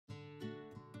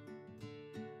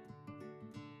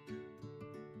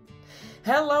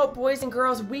Hello, boys and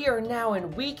girls. We are now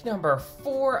in week number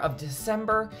 4 of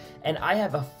December, and I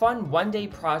have a fun one-day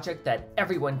project that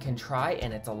everyone can try,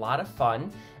 and it's a lot of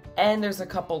fun. And there's a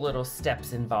couple little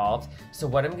steps involved. So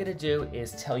what I'm gonna do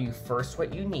is tell you first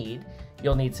what you need.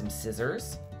 You'll need some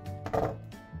scissors.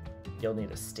 You'll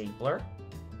need a stapler.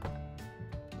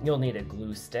 You'll need a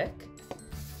glue stick.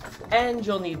 And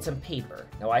you'll need some paper.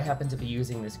 Now I happen to be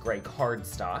using this gray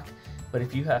cardstock, but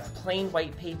if you have plain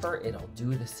white paper, it'll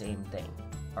do the same thing,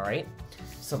 all right?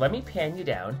 So let me pan you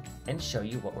down and show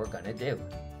you what we're gonna do.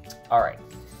 All right,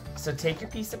 so take your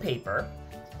piece of paper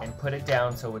and put it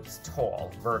down so it's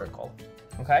tall, vertical,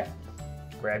 okay?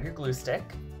 Grab your glue stick,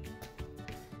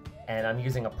 and I'm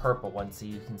using a purple one so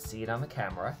you can see it on the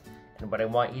camera. And what I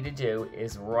want you to do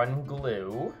is run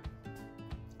glue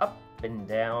up and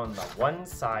down the one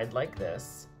side like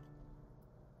this.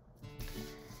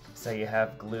 So you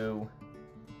have glue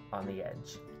on the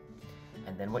edge.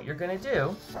 And then what you're gonna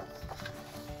do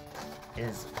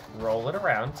is roll it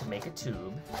around to make a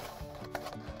tube.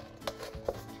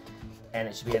 And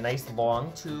it should be a nice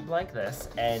long tube like this.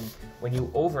 And when you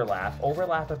overlap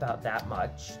about that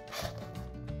much.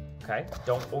 Okay,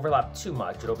 don't overlap too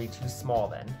much, it'll be too small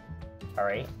then, all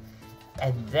right?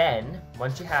 And then,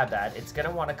 once you have that, it's gonna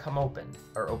wanna come open,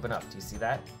 or open up, do you see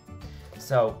that?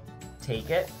 So, take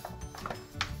it,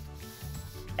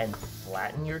 and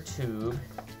flatten your tube,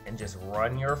 and just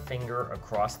run your finger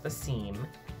across the seam,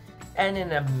 and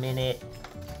in a minute,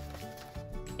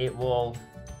 it will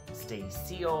stay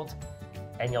sealed,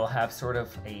 and you'll have sort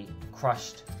of a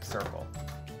crushed circle,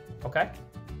 okay?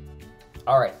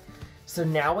 All right, so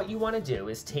now what you wanna do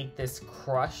is take this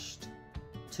crushed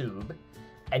tube,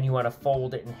 and you want to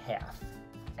fold it in half.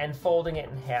 And folding it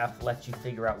in half lets you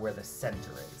figure out where the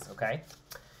center is, okay?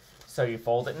 So you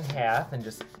fold it in half and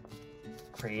just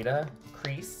create a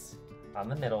crease on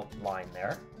the middle line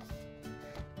there.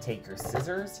 Take your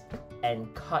scissors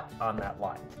and cut on that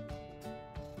line.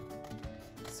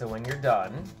 So when you're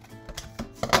done,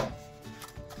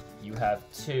 you have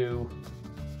two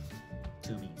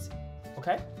tubies,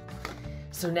 okay?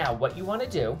 So now what you want to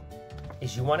do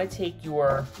is you want to take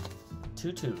your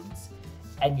 2 tubes,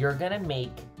 and you're gonna make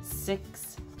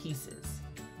 6 pieces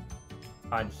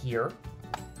on here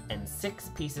and 6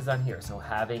 pieces on here, so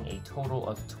having a total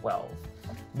of 12.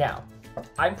 Now,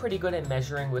 I'm pretty good at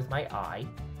measuring with my eye,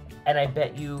 and I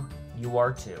bet you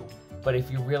are too, but if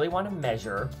you really want to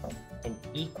measure and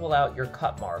equal out your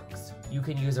cut marks, you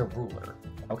can use a ruler,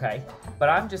 okay? But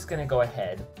I'm just gonna go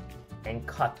ahead and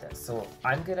cut this. So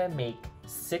I'm gonna make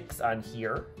 6 on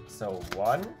here, so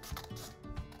 1,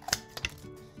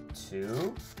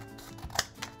 2,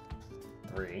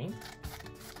 3,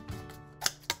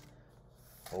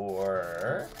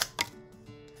 4,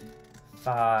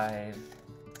 5,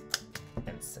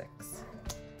 and 6.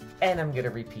 And I'm gonna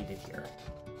repeat it here.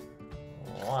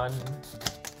 1,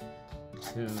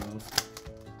 2,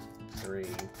 3,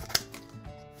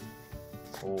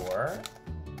 4,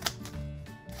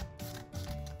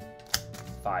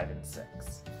 5, and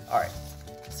 6. All right,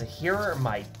 so here are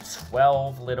my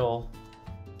 12 little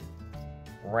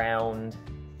round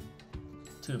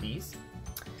tubies.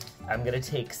 I'm gonna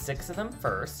take 6 of them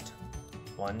first.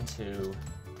 1, 2,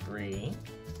 3,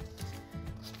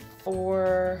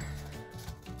 4,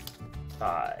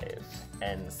 5,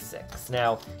 and 6.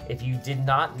 Now, if you did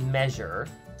not measure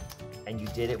and you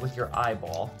did it with your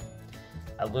eyeball,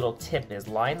 a little tip is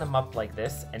line them up like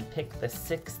this and pick the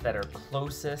 6 that are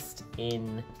closest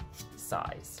in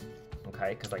size,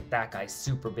 okay? Because like that guy's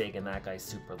super big and that guy's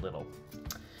super little.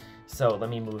 So let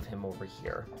me move him over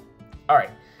here. All right,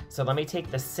 so let me take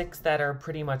the 6 that are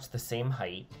pretty much the same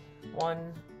height.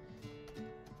 1,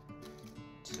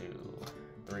 2,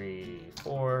 3,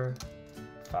 4,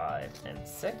 5, and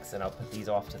 6, and I'll put these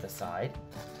off to the side.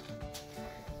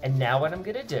 And now what I'm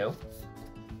gonna do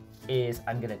is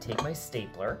I'm gonna take my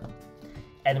stapler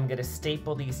and I'm gonna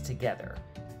staple these together.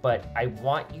 But I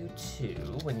want you to,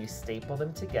 when you staple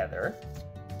them together,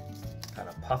 kind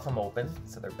of puff them open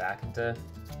so they're back into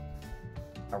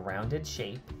a rounded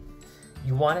shape.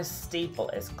 You want to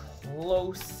staple as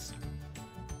close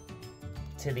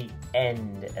to the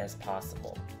end as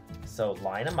possible. So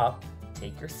line them up,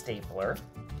 take your stapler,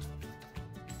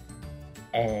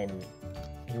 and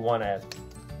you want to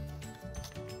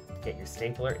get your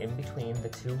stapler in between the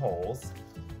 2 holes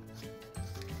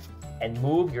and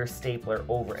move your stapler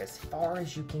over as far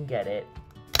as you can get it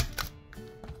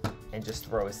and just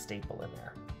throw a staple in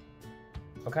there.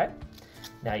 Okay?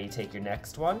 Now you take your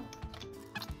next one.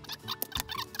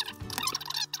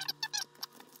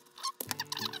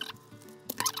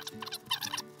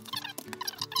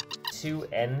 Two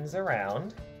ends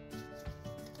around.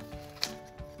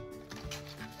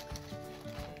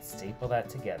 staple that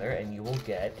together and you will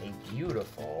get a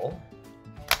beautiful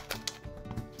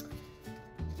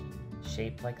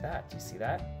shape like that. Do you see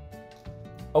that?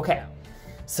 Okay,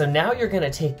 so now you're gonna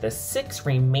take the 6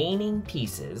 remaining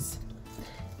pieces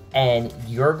and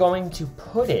you're going to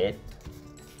put it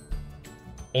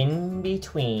in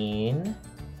between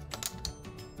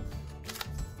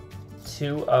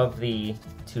 2 of the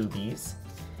tubies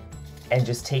and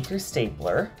just take your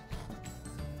stapler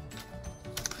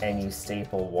and you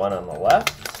staple 1 on the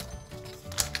left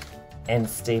and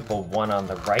staple 1 on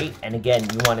the right. And again,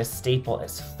 you want to staple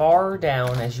as far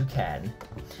down as you can.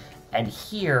 And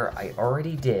here I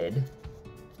already did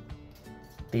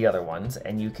the other ones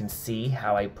and you can see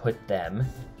how I put them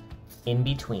in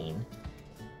between.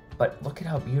 But look at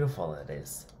how beautiful it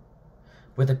is.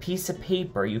 With a piece of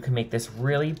paper, you can make this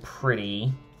really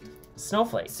pretty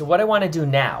snowflake. So what I want to do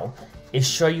now is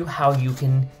show you how you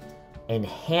can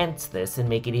enhance this and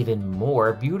make it even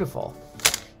more beautiful.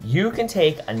 You can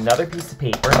take another piece of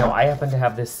paper. Now I happen to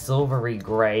have this silvery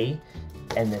gray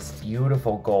and this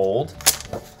beautiful gold.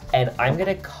 And I'm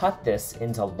gonna cut this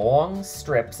into long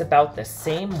strips about the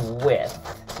same width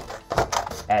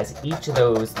as each of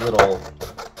those little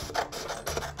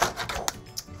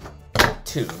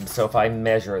tubes. So if I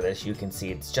measure this, you can see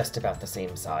it's just about the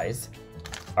same size.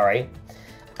 All right,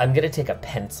 I'm gonna take a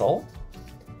pencil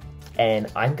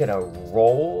and I'm gonna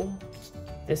roll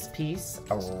this piece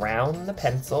around the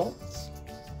pencil,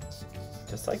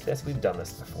 just like this. We've done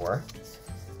this before.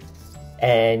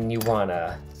 And you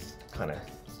wanna kind of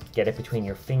get it between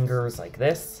your fingers like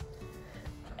this.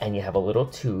 And you have a little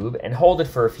tube and hold it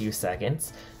for a few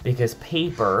seconds because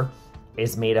paper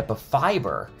is made up of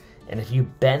fiber. And if you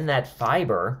bend that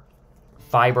fiber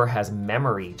has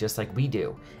memory just like we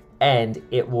do. And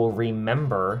it will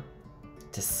remember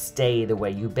to stay the way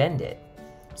you bend it.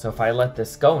 So if I let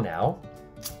this go now,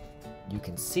 you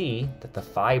can see that the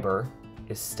fiber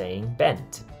is staying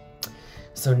bent.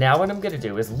 So now what I'm gonna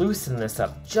do is loosen this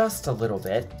up just a little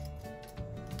bit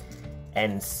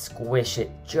and squish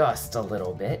it just a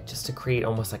little bit, just to create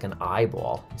almost like an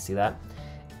eyeball. You see that?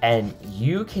 And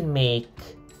you can make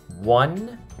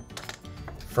 1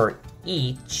 for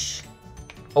each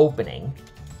opening.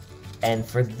 And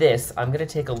for this, I'm gonna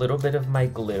take a little bit of my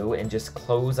glue and just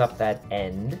close up that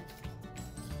end.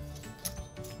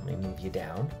 Let me move you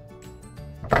down.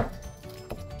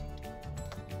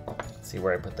 See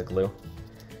where I put the glue?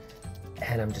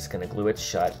 And I'm just gonna glue it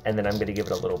shut, and then I'm gonna give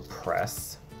it a little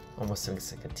press. Almost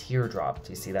looks like a teardrop,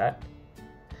 do you see that?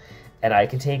 And I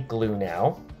can take glue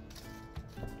now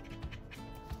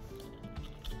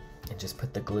and just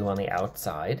put the glue on the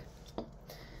outside.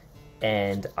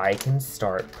 And I can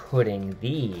start putting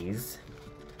these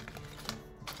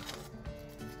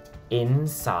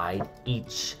inside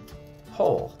each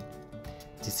hole.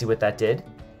 Do you see what that did?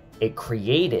 It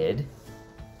created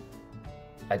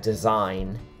a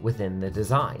design within the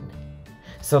design.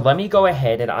 So let me go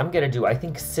ahead and I'm gonna do, I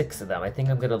think 6 of them. I think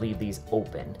I'm gonna leave these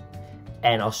open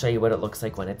and I'll show you what it looks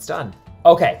like when it's done.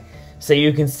 Okay, so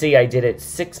you can see I did it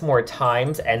 6 more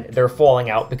times and they're falling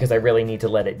out because I really need to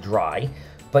let it dry.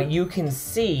 But you can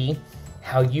see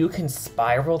how you can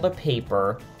spiral the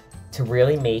paper to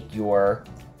really make your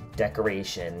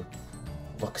decoration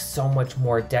look so much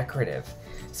more decorative.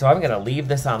 So I'm gonna leave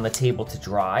this on the table to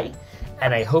dry,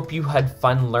 and I hope you had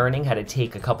fun learning how to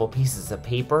take a couple pieces of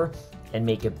paper and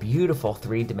make a beautiful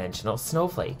 3-dimensional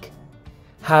snowflake.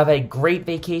 Have a great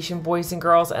vacation, boys and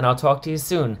girls, and I'll talk to you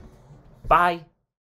soon. Bye.